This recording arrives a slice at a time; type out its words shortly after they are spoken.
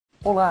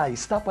Olá,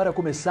 está para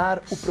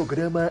começar o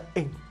programa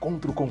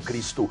Encontro com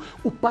Cristo.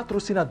 O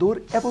patrocinador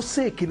é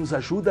você que nos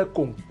ajuda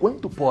com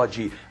quanto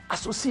pode.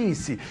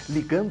 Associe-se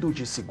ligando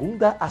de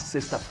segunda a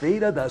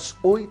sexta-feira das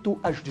 8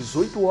 às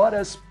 18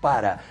 horas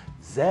para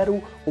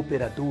 0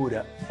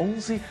 operadora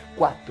 11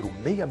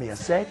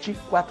 4667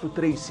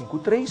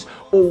 4353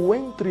 ou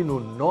entre no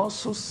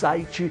nosso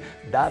site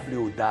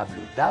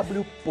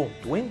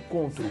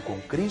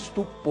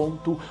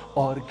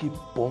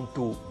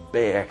www.encontrocomcristo.org.br.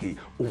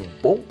 Um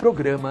bom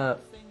programa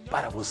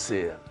para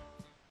você.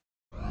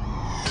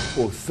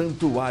 O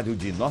Santuário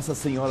de Nossa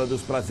Senhora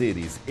dos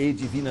Prazeres e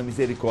Divina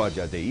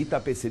Misericórdia de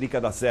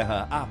Itapecerica da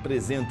Serra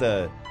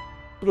apresenta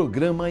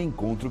Programa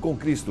Encontro com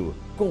Cristo,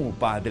 com o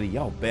Padre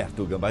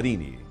Alberto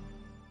Gambarini.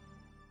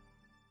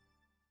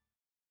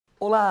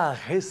 Olá,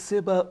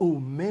 receba o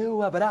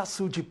meu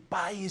abraço de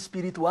pai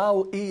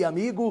espiritual e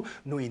amigo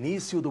no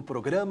início do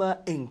programa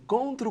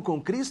Encontro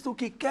com Cristo,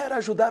 que quer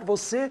ajudar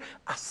você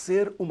a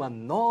ser uma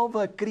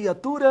nova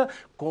criatura,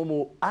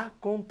 como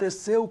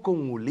aconteceu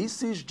com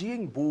Ulisses de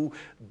Embu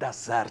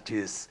das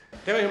Artes.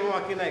 Tem um irmão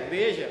aqui na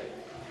igreja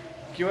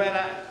que eu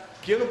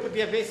não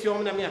podia ver esse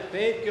homem na minha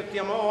frente, porque eu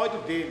tinha maior ódio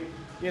dele.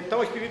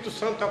 Então o Espírito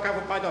Santo tocava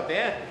o Padre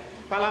Alberto,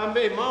 falava: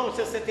 meu irmão,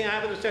 se você tem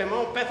raiva do seu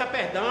irmão, peça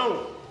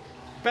perdão.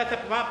 Peça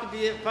para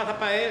ele,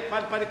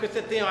 fale para ele que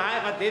você tem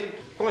raiva dele.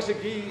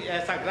 Consegui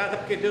essa graça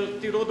porque Deus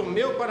tirou do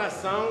meu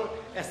coração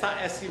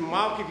esse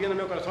mal que vinha no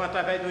meu coração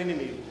através do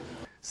inimigo.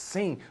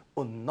 Sim,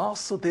 o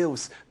nosso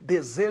Deus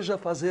deseja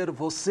fazer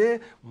você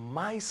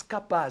mais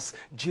capaz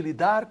de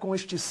lidar com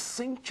estes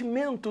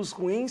sentimentos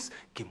ruins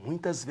que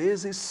muitas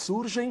vezes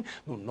surgem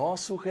no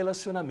nosso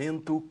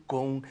relacionamento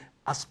com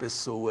as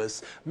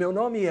pessoas. Meu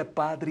nome é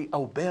Padre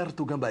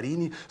Alberto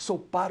Gambarini, sou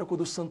pároco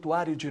do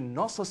Santuário de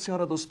Nossa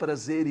Senhora dos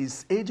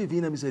Prazeres e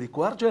Divina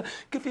Misericórdia,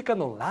 que fica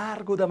no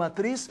Largo da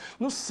Matriz,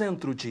 no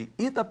centro de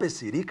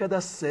Itapecerica da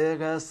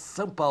Serra,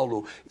 São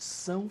Paulo.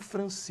 São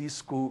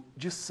Francisco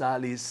de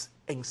Sales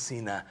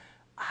ensina: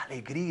 a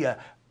alegria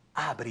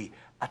abre,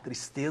 a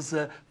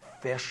tristeza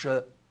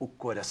fecha o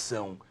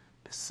coração.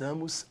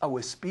 Peçamos ao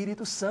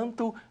Espírito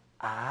Santo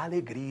a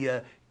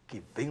alegria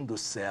que vem do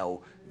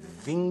céu.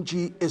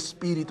 Vinde,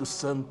 Espírito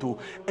Santo,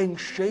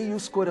 enchei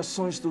os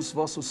corações dos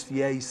vossos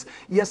fiéis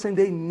e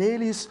acendei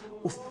neles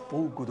o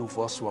fogo do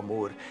vosso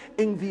amor.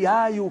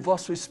 Enviai o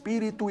vosso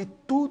Espírito e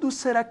tudo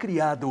será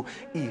criado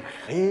e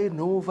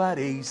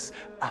renovareis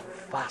a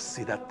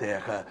face da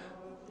terra.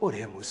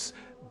 Oremos.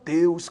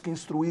 Deus, que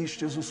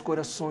instruístes os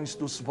corações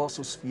dos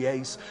vossos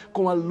fiéis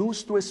com a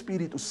luz do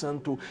Espírito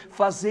Santo,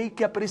 fazei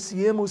que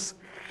apreciemos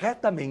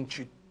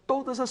retamente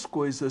todas as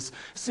coisas,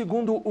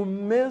 segundo o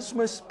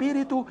mesmo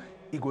Espírito,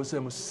 e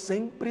gozemos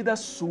sempre da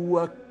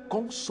sua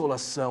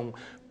consolação.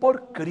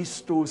 Por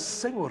Cristo,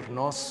 Senhor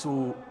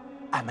nosso.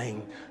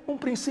 Amém. Um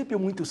princípio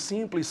muito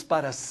simples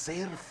para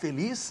ser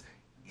feliz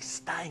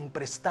está em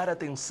prestar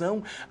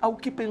atenção ao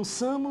que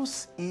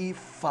pensamos e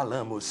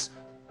falamos.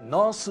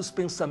 Nossos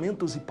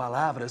pensamentos e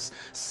palavras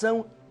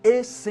são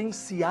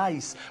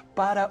essenciais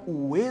para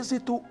o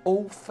êxito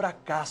ou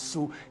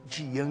fracasso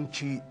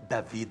diante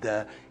da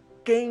vida.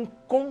 Quem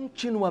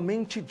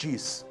continuamente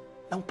diz: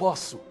 não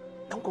posso,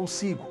 não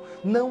consigo,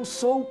 não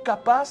sou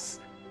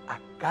capaz,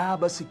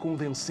 acaba se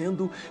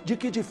convencendo de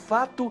que de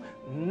fato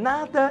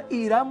nada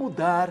irá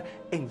mudar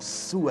em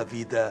sua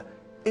vida.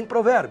 Em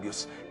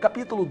Provérbios,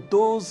 capítulo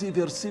 12,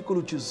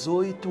 versículo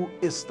 18,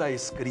 está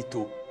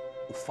escrito: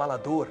 o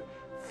falador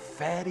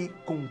fere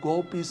com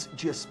golpes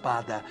de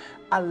espada,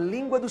 a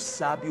língua dos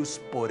sábios,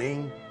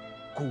 porém,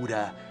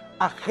 cura.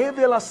 A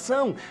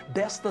revelação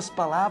destas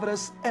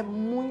palavras é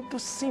muito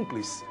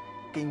simples.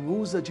 Quem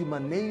usa de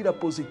maneira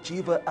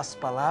positiva as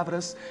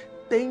palavras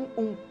tem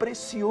um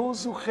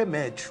precioso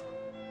remédio.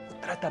 O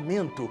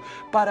tratamento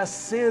para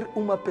ser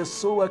uma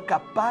pessoa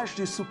capaz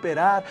de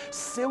superar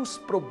seus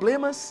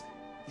problemas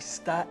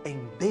está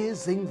em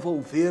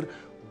desenvolver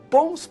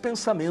bons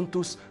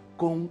pensamentos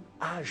com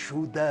a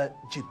ajuda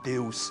de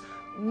Deus.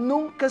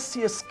 Nunca se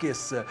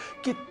esqueça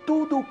que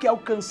tudo o que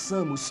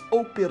alcançamos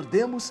ou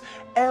perdemos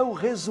é o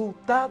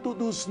resultado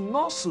dos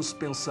nossos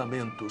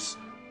pensamentos.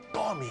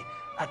 Tome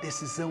a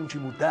decisão de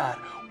mudar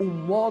o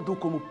modo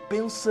como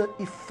pensa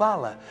e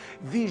fala.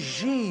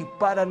 Vigie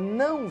para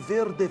não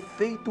ver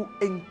defeito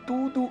em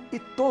tudo e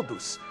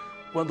todos.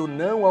 Quando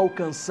não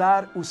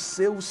alcançar os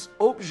seus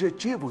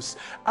objetivos,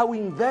 ao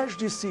invés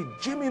de se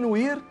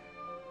diminuir,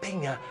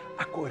 tenha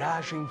a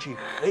coragem de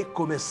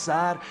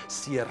recomeçar.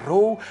 Se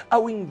errou,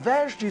 ao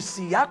invés de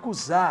se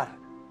acusar,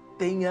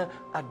 tenha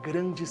a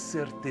grande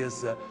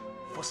certeza: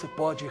 você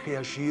pode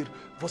reagir,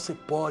 você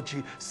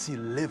pode se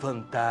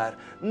levantar.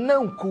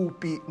 Não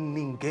culpe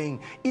ninguém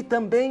e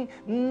também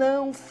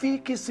não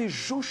fique se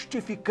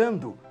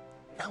justificando.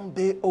 Não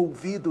dê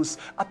ouvidos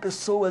a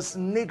pessoas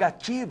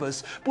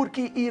negativas,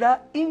 porque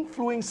irá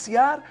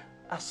influenciar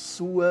a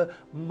sua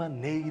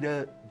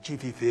maneira de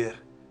viver.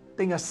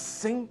 Tenha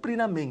sempre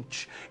na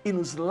mente e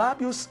nos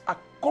lábios a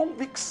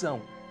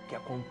convicção que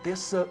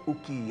aconteça o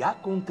que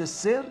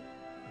acontecer,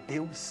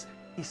 Deus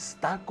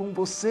está com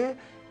você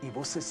e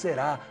você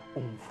será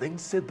um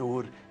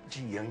vencedor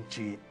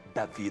diante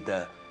da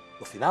vida.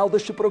 No final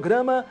deste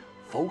programa,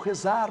 vou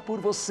rezar por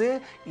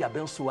você e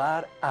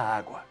abençoar a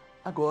água.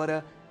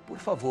 Agora, por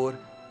favor,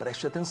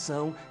 preste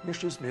atenção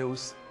nestes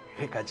meus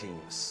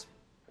recadinhos.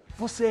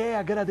 Você é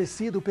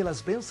agradecido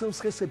pelas bênçãos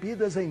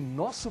recebidas em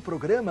nosso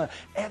programa?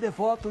 É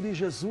devoto de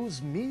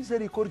Jesus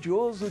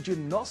misericordioso de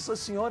Nossa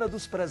Senhora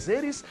dos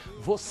Prazeres?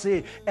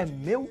 Você é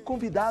meu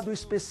convidado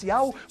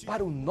especial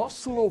para o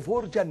nosso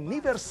louvor de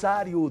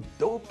aniversário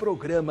do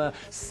programa.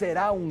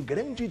 Será um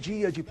grande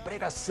dia de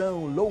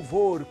pregação,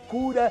 louvor,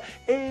 cura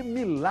e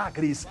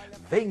milagres.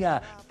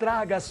 Venha,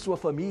 traga a sua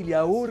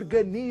família,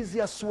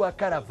 organize a sua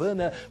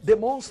caravana,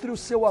 demonstre o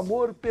seu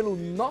amor pelo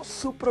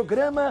nosso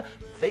programa.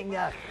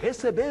 Venha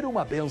receber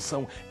uma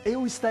bênção.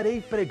 Eu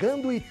estarei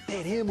pregando e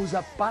teremos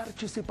a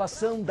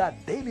participação da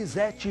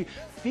Delisete,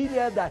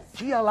 filha da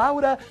tia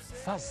Laura,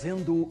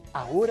 fazendo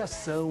a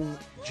oração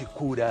de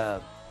cura.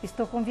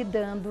 Estou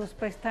convidando-os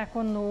para estar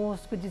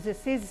conosco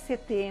 16 de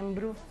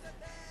setembro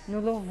no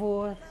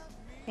louvor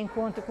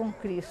Encontro com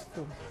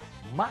Cristo.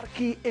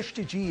 Marque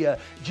este dia,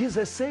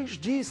 16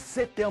 de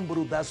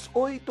setembro, das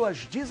 8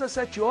 às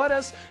 17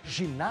 horas,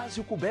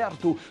 ginásio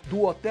coberto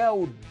do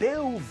Hotel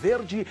Deu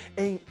Verde,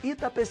 em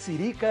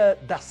Itapecerica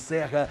da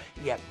Serra.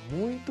 E é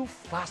muito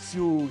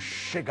fácil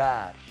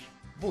chegar.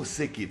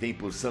 Você que vem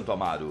por Santo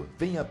Amaro,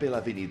 venha pela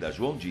Avenida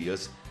João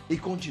Dias e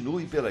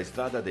continue pela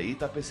estrada de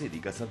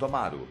Itapecerica-Santo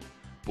Amaro.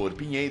 Por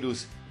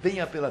Pinheiros,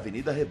 venha pela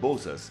Avenida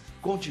Rebouças,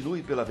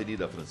 continue pela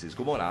Avenida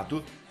Francisco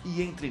Morato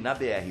e entre na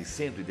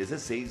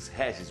BR-116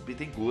 Regis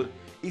Bittencourt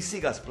e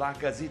siga as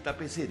placas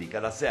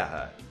Itapecerica da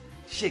Serra.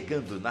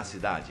 Chegando na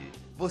cidade,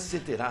 você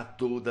terá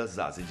todas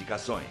as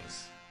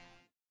indicações.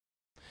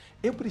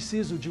 Eu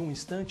preciso de um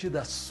instante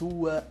da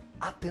sua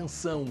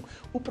atenção.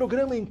 O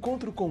programa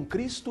Encontro com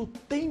Cristo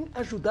tem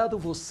ajudado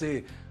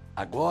você.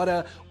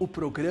 Agora, o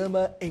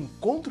programa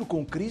Encontro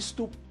com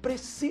Cristo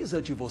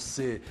precisa de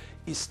você.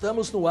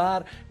 Estamos no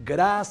ar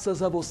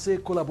graças a você,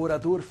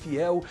 colaborador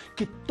fiel,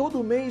 que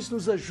todo mês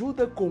nos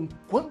ajuda com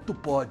quanto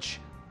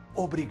pode.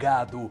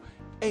 Obrigado.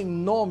 Em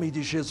nome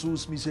de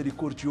Jesus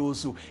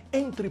misericordioso,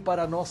 entre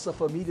para a nossa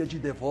família de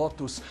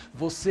devotos.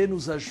 Você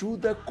nos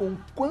ajuda com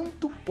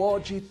quanto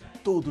pode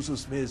todos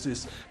os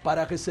meses.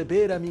 Para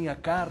receber a minha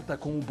carta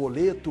com o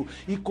boleto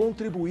e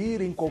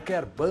contribuir em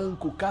qualquer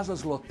banco,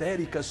 casas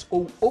lotéricas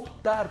ou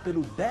optar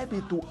pelo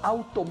débito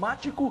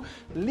automático,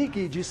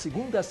 ligue de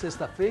segunda a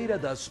sexta-feira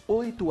das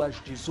 8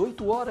 às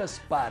 18 horas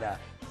para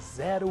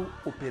 0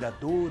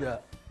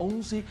 Operadora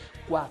 11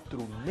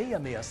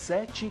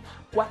 4667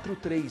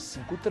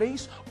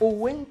 4353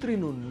 ou entre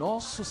no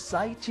nosso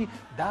site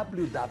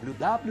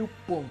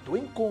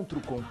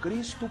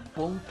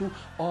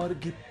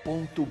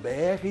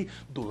www.encontrocomcristo.org.br.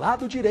 Do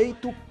lado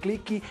direito,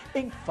 clique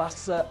em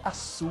Faça a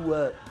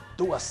sua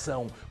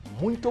doação.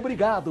 Muito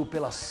obrigado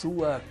pela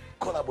sua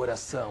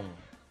colaboração.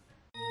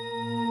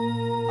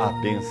 A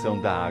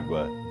bênção da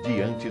água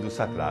diante do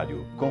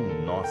sacrário com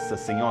Nossa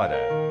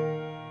Senhora.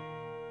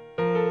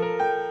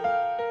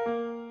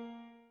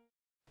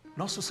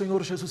 Nosso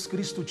Senhor Jesus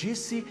Cristo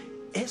disse: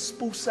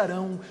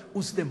 expulsarão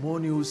os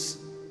demônios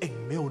em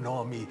meu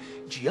nome.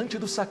 Diante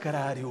do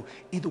sacrário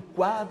e do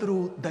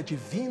quadro da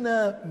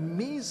Divina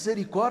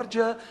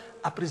Misericórdia,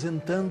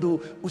 apresentando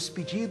os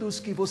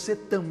pedidos que você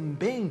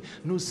também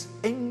nos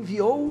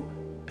enviou,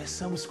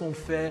 peçamos com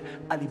fé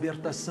a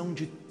libertação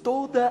de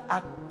toda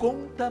a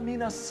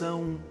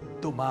contaminação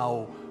do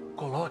mal.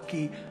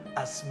 Coloque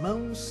as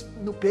mãos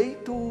no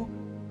peito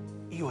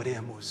e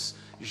oremos.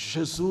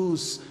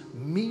 Jesus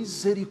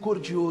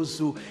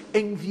misericordioso,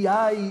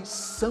 enviai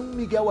São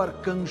Miguel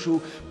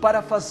Arcanjo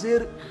para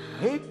fazer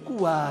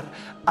recuar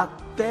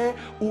até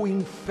o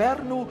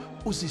inferno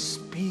os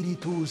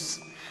espíritos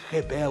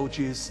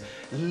rebeldes,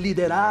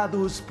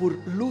 liderados por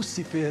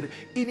Lúcifer,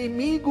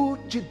 inimigo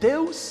de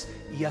Deus,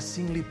 e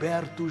assim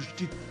libertos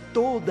de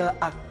toda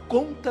a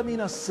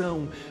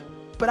contaminação,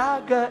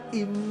 praga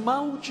e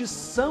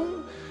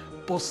maldição,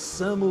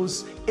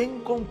 possamos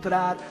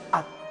encontrar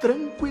a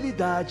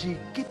tranquilidade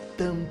que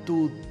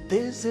tanto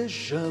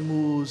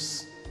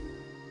desejamos.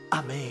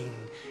 Amém.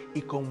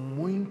 E com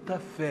muita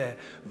fé,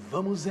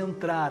 vamos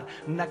entrar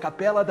na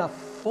capela da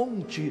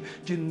fonte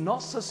de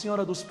Nossa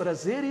Senhora dos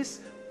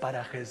Prazeres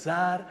para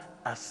rezar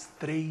as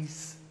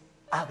 3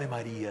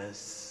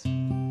 Ave-Marias.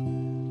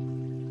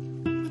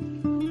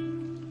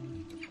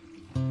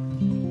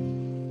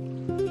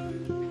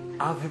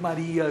 Ave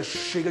Maria,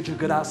 cheia de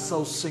graça,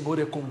 o Senhor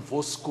é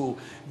convosco.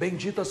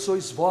 Bendita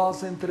sois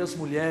vós entre as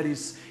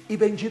mulheres, e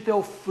bendito é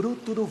o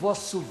fruto do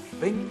vosso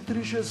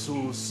ventre,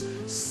 Jesus.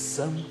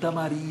 Santa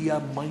Maria,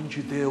 Mãe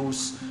de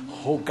Deus,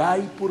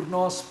 rogai por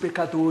nós,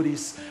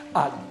 pecadores,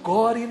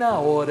 agora e na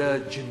hora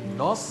de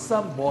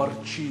nossa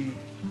morte.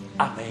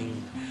 Amém.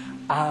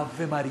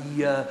 Ave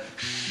Maria,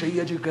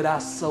 cheia de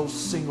graça, o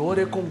Senhor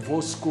é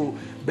convosco.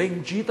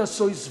 Bendita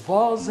sois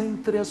vós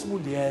entre as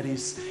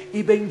mulheres,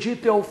 e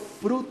bendito é o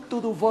fruto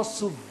do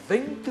vosso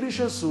ventre,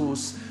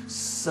 Jesus.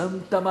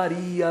 Santa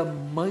Maria,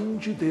 Mãe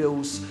de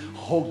Deus,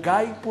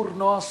 rogai por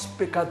nós,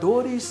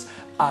 pecadores,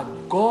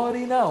 agora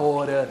e na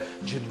hora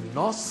de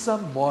nossa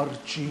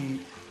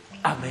morte.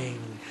 Amém.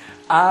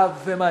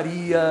 Ave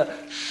Maria,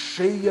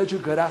 cheia de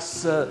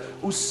graça,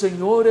 o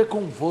Senhor é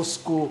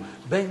convosco.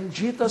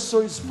 Bendita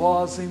sois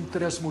vós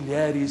entre as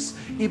mulheres,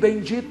 e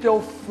bendito é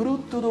o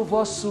fruto do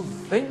vosso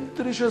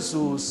ventre,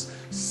 Jesus.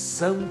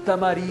 Santa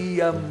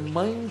Maria,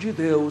 Mãe de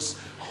Deus,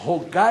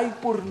 rogai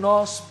por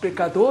nós,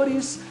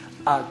 pecadores,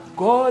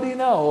 agora e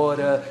na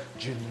hora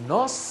de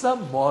nossa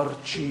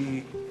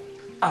morte.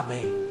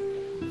 Amém.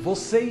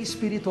 Você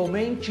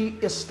espiritualmente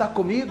está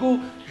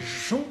comigo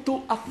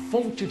junto à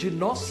fonte de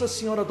Nossa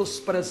Senhora dos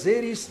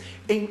Prazeres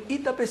em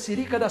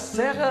Itapecerica da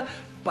Serra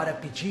para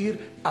pedir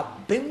a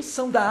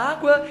bênção da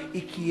água e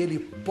que Ele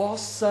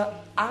possa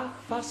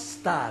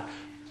afastar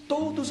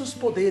todos os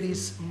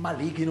poderes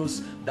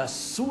malignos da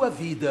sua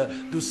vida,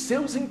 dos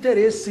seus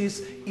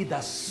interesses e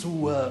da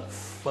sua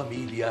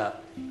família.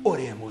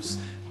 Oremos.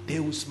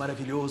 Deus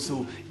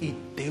maravilhoso e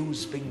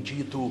Deus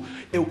bendito,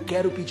 eu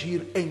quero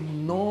pedir em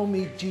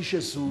nome de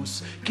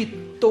Jesus que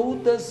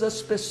todas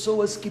as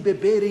pessoas que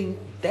beberem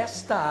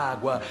desta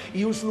água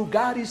e os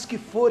lugares que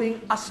forem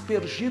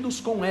aspergidos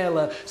com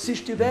ela, se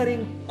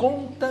estiverem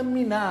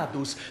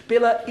contaminados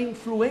pela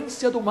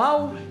influência do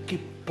mal, que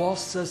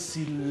possa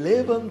se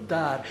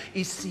levantar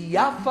e se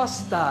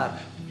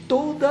afastar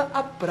toda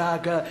a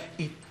praga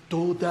e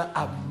toda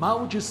a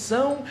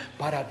maldição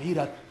para vir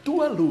a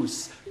tua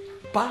luz.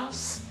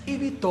 Paz e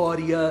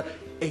vitória,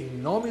 em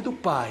nome do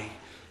Pai,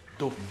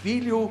 do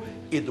Filho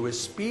e do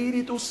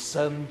Espírito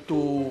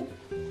Santo.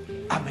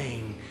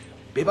 Amém.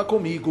 Beba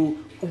comigo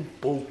um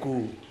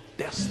pouco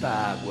desta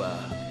água.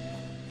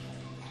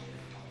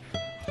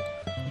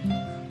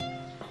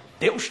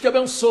 Deus te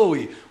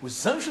abençoe,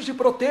 os anjos te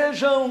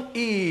protejam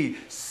e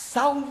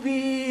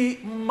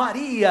salve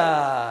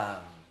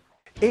Maria!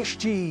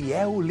 Este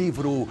é o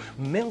livro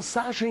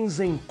Mensagens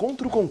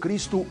Encontro com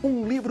Cristo,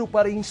 um livro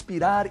para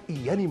inspirar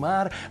e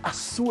animar a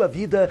sua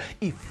vida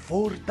e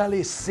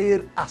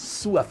fortalecer a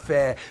sua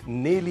fé.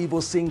 Nele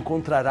você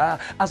encontrará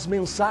as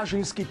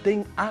mensagens que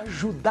têm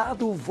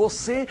ajudado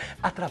você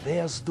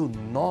através do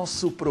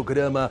nosso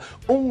programa.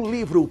 Um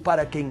livro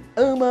para quem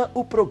ama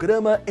o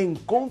programa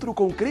Encontro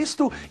com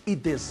Cristo e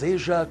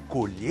deseja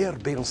colher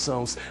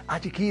bênçãos.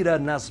 Adquira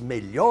nas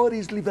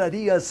melhores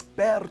livrarias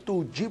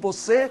perto de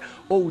você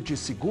ou de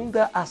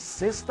segunda a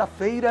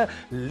sexta-feira,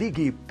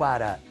 ligue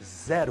para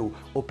 0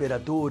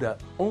 operadora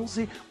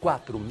 11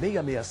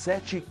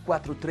 4667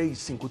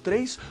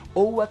 4353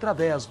 ou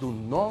através do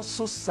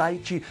nosso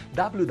site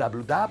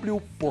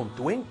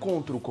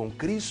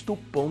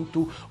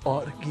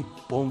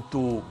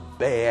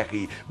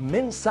www.encontrocomcristo.org.br.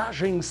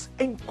 Mensagens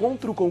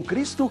Encontro com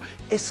Cristo,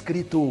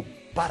 escrito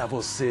para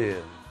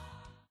você.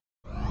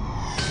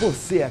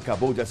 Você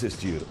acabou de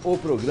assistir o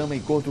programa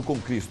Encontro com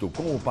Cristo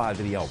com o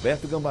Padre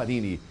Alberto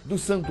Gambarini, do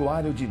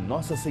Santuário de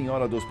Nossa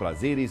Senhora dos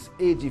Prazeres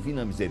e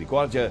Divina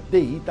Misericórdia de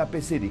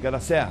Itapecerica da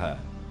Serra.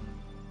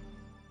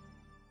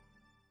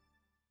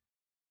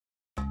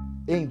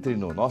 Entre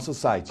no nosso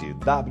site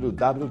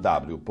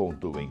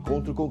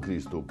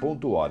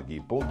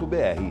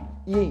www.encontrocomcristo.org.br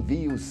e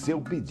envie o seu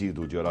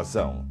pedido de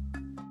oração.